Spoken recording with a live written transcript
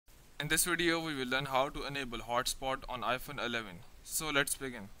In this video, we will learn how to enable hotspot on iPhone 11. So let's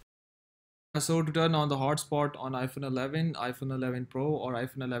begin. So to turn on the hotspot on iPhone 11, iPhone 11 Pro or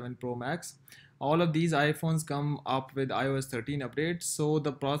iPhone 11 Pro Max, all of these iPhones come up with iOS 13 updates. So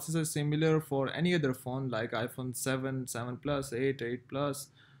the process is similar for any other phone like iPhone 7, 7 Plus, 8, 8 Plus,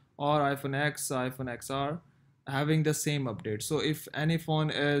 or iPhone X, iPhone XR having the same update. So if any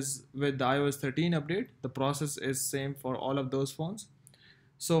phone is with the iOS 13 update, the process is same for all of those phones.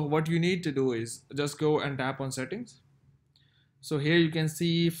 So what you need to do is just go and tap on settings. So here you can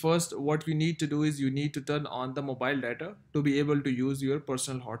see first what you need to do is you need to turn on the mobile data to be able to use your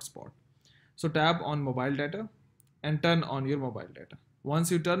personal hotspot. So tap on mobile data and turn on your mobile data. Once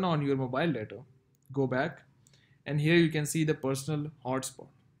you turn on your mobile data, go back and here you can see the personal hotspot.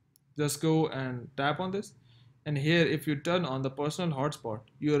 Just go and tap on this, and here if you turn on the personal hotspot,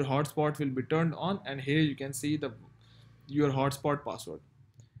 your hotspot will be turned on, and here you can see the your hotspot password.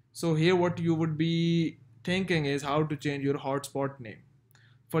 So here what you would be thinking is how to change your hotspot name.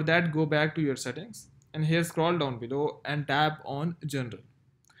 For that, go back to your settings and here scroll down below and tap on general.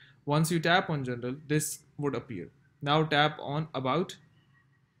 Once you tap on general, this would appear. Now tap on about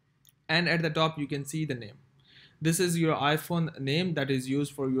and at the top you can see the name. This is your iPhone name that is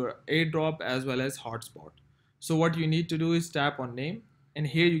used for your airdrop as well as hotspot. So what you need to do is tap on name, and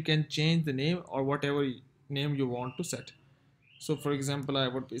here you can change the name or whatever name you want to set. So for example, I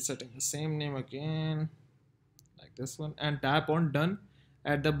would be setting the same name again like this one and tap on done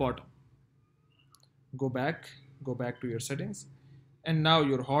at the bottom. Go back to your settings, and now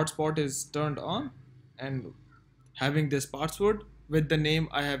your hotspot is turned on and having this password with the name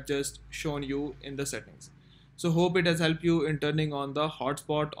I have just shown you in the settings. So hope it has helped you in turning on the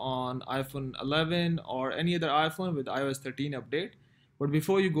hotspot on iPhone 11 or any other iPhone with iOS 13 update. But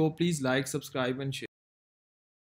before you go, please like, subscribe and share.